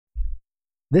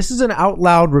This is an out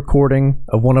loud recording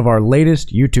of one of our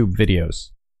latest YouTube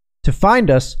videos. To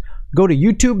find us, go to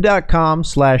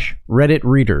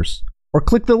youtube.com/redditreaders or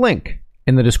click the link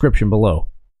in the description below.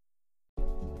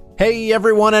 Hey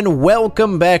everyone, and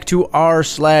welcome back to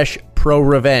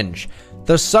r/ProRevenge,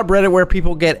 the subreddit where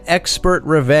people get expert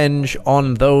revenge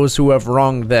on those who have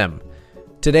wronged them.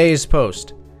 Today's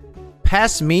post: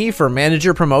 pass me for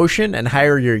manager promotion and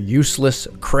hire your useless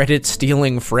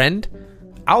credit-stealing friend?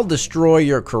 I'll destroy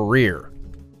your career.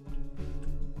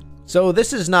 So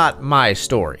this is not my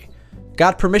story.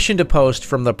 Got permission to post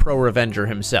from the Pro Revenger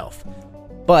himself.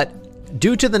 But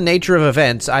due to the nature of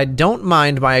events, I don't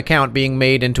mind my account being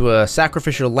made into a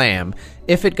sacrificial lamb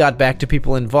if it got back to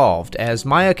people involved, as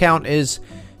my account is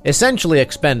essentially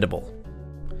expendable.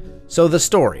 So the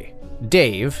story: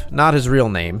 Dave, not his real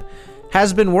name,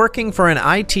 has been working for an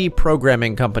IT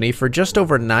programming company for just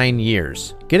over 9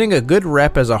 years, getting a good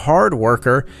rep as a hard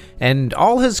worker, and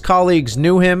all his colleagues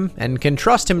knew him and can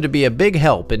trust him to be a big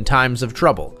help in times of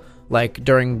trouble, like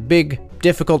during big,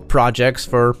 difficult projects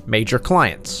for major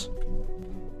clients.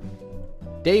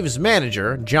 Dave's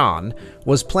manager, John,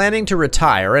 was planning to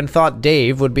retire and thought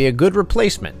Dave would be a good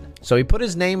replacement, so he put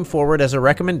his name forward as a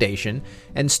recommendation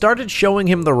and started showing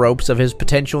him the ropes of his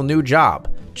potential new job,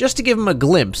 just to give him a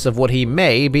glimpse of what he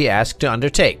may be asked to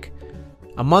undertake.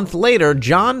 A month later,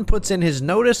 John puts in his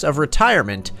notice of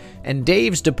retirement, and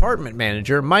Dave's department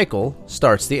manager, Michael,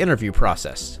 starts the interview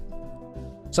process.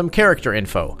 Some character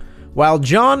info: while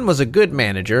John was a good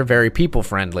manager, very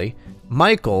people-friendly,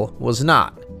 Michael was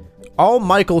not. All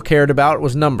Michael cared about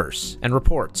was numbers and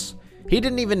reports. He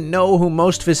didn't even know who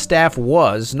most of his staff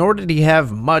was, nor did he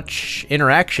have much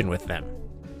interaction with them.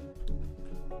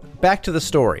 Back to the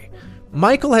story.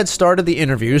 Michael had started the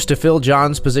interviews to fill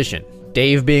John's position,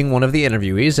 Dave being one of the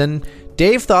interviewees, and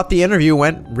Dave thought the interview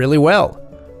went really well.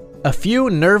 A few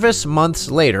nervous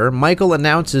months later, Michael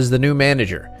announces the new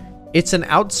manager. It's an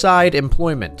outside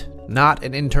employment, not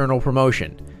an internal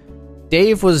promotion.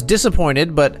 Dave was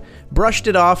disappointed, but brushed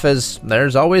it off as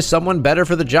there's always someone better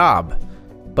for the job.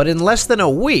 But in less than a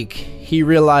week, he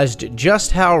realized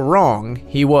just how wrong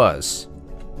he was.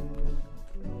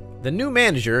 The new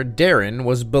manager, Darren,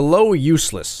 was below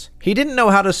useless. He didn't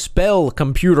know how to spell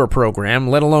computer program,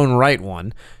 let alone write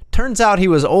one. Turns out he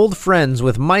was old friends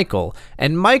with Michael,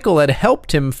 and Michael had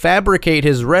helped him fabricate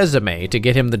his resume to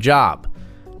get him the job.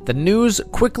 The news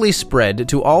quickly spread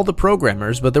to all the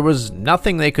programmers, but there was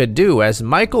nothing they could do, as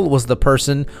Michael was the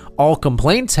person all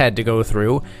complaints had to go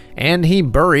through, and he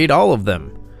buried all of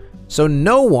them. So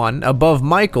no one above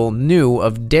Michael knew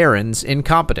of Darren's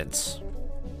incompetence.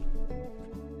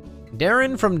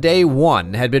 Darren from day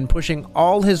one had been pushing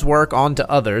all his work onto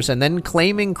others and then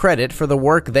claiming credit for the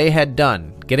work they had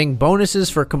done, getting bonuses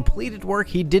for completed work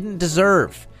he didn't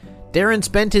deserve. Darren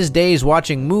spent his days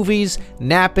watching movies,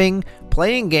 napping,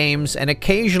 playing games, and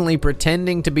occasionally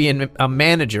pretending to be a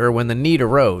manager when the need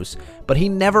arose, but he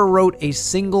never wrote a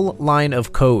single line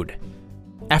of code.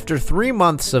 After 3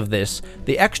 months of this,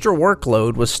 the extra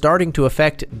workload was starting to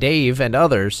affect Dave and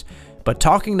others, but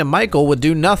talking to Michael would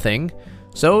do nothing,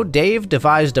 so Dave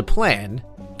devised a plan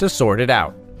to sort it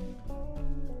out.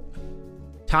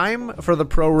 Time for the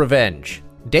Pro Revenge.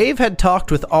 Dave had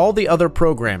talked with all the other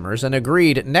programmers and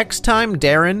agreed next time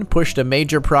Darren pushed a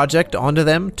major project onto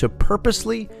them to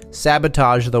purposely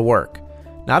sabotage the work.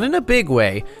 Not in a big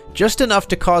way, just enough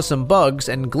to cause some bugs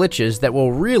and glitches that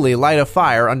will really light a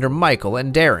fire under Michael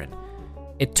and Darren.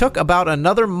 It took about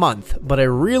another month, but a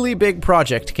really big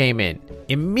project came in.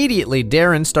 Immediately,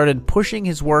 Darren started pushing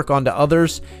his work onto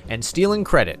others and stealing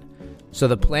credit, so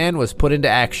the plan was put into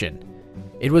action.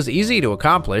 It was easy to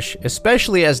accomplish,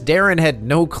 especially as Darren had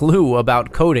no clue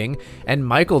about coding, and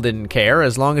Michael didn't care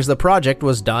as long as the project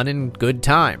was done in good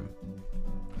time.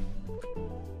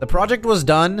 The project was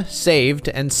done, saved,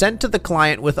 and sent to the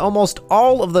client with almost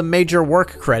all of the major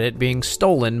work credit being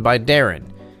stolen by Darren.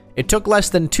 It took less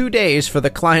than 2 days for the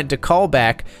client to call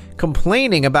back,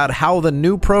 complaining about how the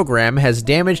new program has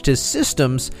damaged his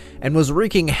systems and was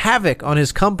wreaking havoc on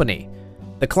his company.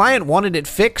 The client wanted it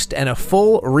fixed and a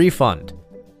full refund.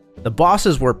 The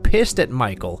bosses were pissed at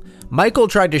Michael. Michael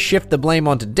tried to shift the blame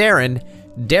onto Darren.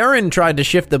 Darren tried to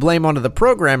shift the blame onto the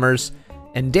programmers.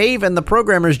 And Dave and the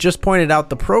programmers just pointed out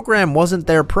the program wasn't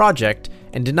their project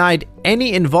and denied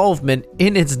any involvement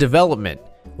in its development,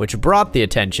 which brought the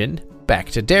attention back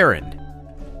to Darren.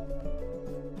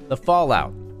 The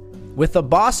fallout. With the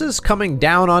bosses coming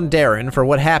down on Darren for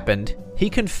what happened, he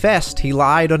confessed he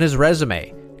lied on his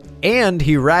resume, and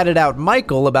he ratted out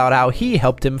Michael about how he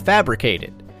helped him fabricate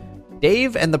it.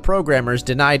 Dave and the programmers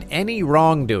denied any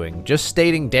wrongdoing, just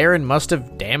stating Darren must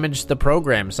have damaged the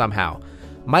program somehow.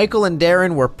 Michael and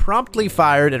Darren were promptly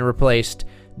fired and replaced.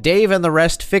 Dave and the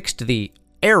rest fixed the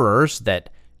errors that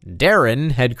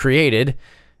Darren had created,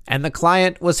 and the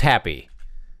client was happy.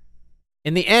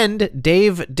 In the end,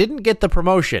 Dave didn't get the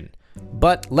promotion,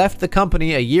 but left the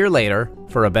company a year later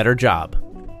for a better job.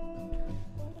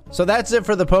 So that's it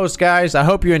for the post, guys. I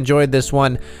hope you enjoyed this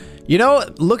one. You know,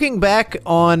 looking back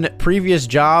on previous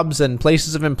jobs and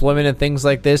places of employment and things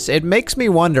like this, it makes me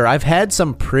wonder. I've had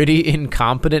some pretty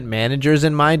incompetent managers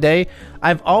in my day.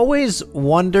 I've always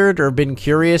wondered or been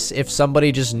curious if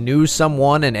somebody just knew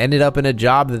someone and ended up in a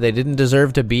job that they didn't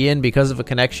deserve to be in because of a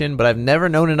connection, but I've never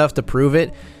known enough to prove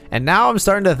it. And now I'm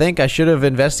starting to think I should have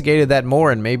investigated that more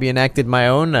and maybe enacted my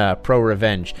own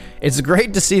pro-revenge. It's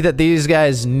great to see that these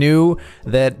guys knew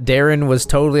that Darren was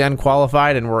totally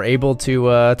unqualified and were able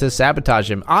to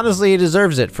sabotage him. Honestly, he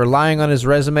deserves it for lying on his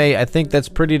resume. I think that's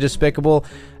pretty despicable.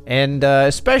 And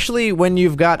especially when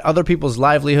you've got other people's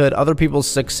livelihood, other people's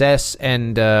success,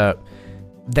 and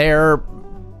their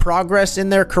progress in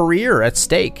their career at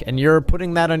stake, and you're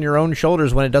putting that on your own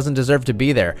shoulders when it doesn't deserve to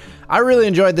be there. I really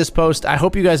enjoyed this post. I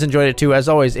hope you guys enjoyed it too. As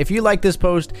always, if you like this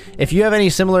post, if you have any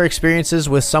similar experiences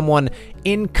with someone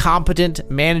incompetent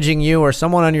managing you or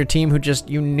someone on your team who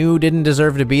just you knew didn't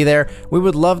deserve to be there, we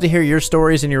would love to hear your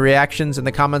stories and your reactions in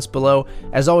the comments below.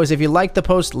 As always, if you like the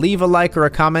post, leave a like or a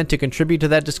comment to contribute to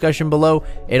that discussion below.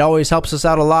 It always helps us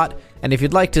out a lot. And if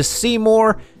you'd like to see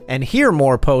more and hear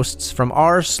more posts from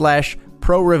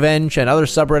r/pro-revenge and other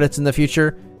subreddits in the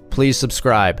future, please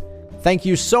subscribe. Thank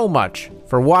you so much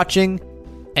for watching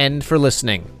and for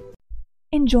listening.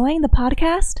 Enjoying the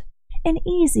podcast? An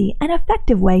easy and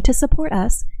effective way to support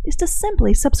us is to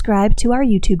simply subscribe to our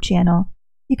YouTube channel.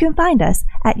 You can find us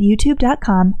at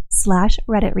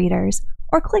youtube.com/redditreaders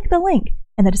or click the link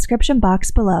in the description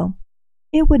box below.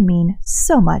 It would mean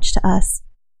so much to us.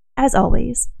 As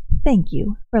always, thank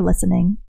you for listening.